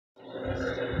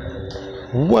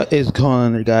What is going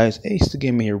on there, guys? Ace the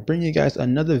Gamer here, bringing you guys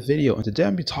another video, and today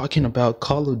I'll be talking about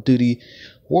Call of Duty.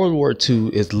 World War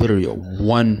II is literally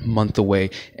 1 month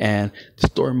away, and the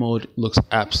story mode looks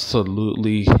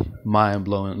absolutely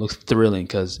mind-blowing. It looks thrilling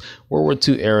because World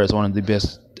War II era is one of the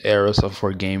best eras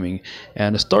for gaming,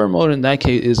 and the story mode in that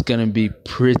case is gonna be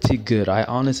pretty good. I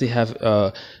honestly have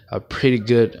a pretty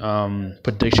good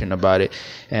prediction about it,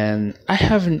 and I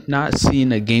have not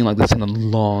seen a game like this in a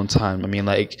long time. I mean,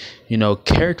 like, you know,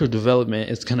 character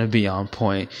development is gonna be on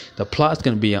point, the plot's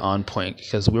gonna be on point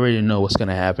because we already know what's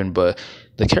gonna happen, but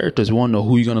the characters won't know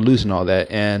who you're gonna lose and all that.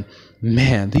 And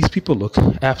man, these people look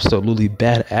absolutely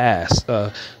badass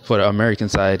for the American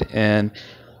side. And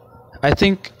I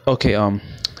think, okay,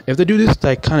 if they do this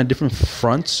like kind of different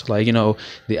fronts, like, you know,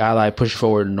 the Allied push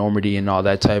forward Normandy and all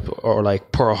that type, or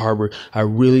like Pearl Harbor, I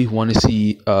really want to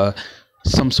see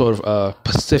some sort of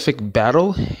Pacific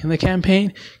battle in the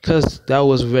campaign, because that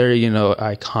was very, you know,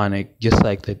 iconic, just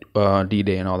like the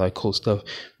D-Day and all that cool stuff.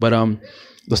 But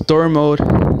the story mode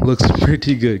looks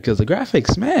pretty good because the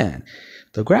graphics, man,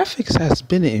 the graphics has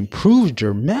been improved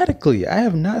dramatically. I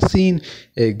have not seen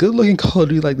a good looking Call of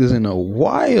Duty like this in a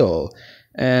while.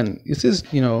 And this is,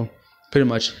 you know, pretty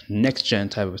much next gen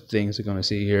type of things you're gonna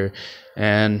see here.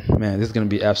 And man, this is gonna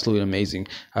be absolutely amazing.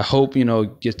 I hope, you know,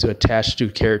 get to attach to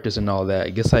characters and all that. I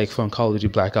guess like from Call of Duty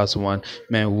Black Ops 1,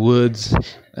 man, Woods,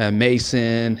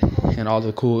 Mason, and all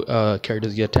the cool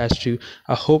characters you get attached to.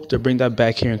 I hope to bring that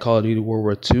back here in Call of Duty World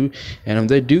War II. And if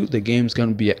they do, the game's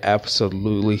gonna be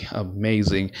absolutely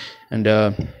amazing. And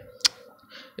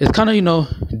it's kind of, you know,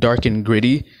 dark and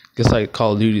gritty, just like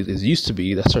Call of Duty is used to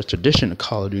be. That's our tradition of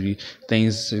Call of Duty.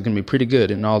 Things are gonna be pretty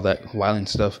good and all that violent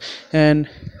stuff. And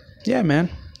yeah, man,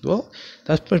 well,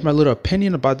 that's pretty much my little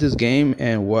opinion about this game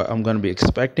and what I'm gonna be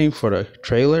expecting for the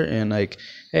trailer. And like,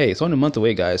 hey, it's only a month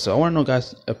away, guys, so I want to know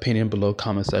guys' opinion below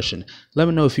comment section. Let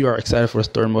me know if you are excited for the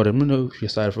story mode, and let me know if you're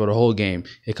excited for the whole game.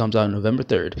 It comes out November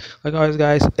 3rd. Like always,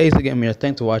 guys, Ace the Gamer here.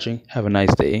 Thanks for watching. Have a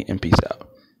nice day and peace out.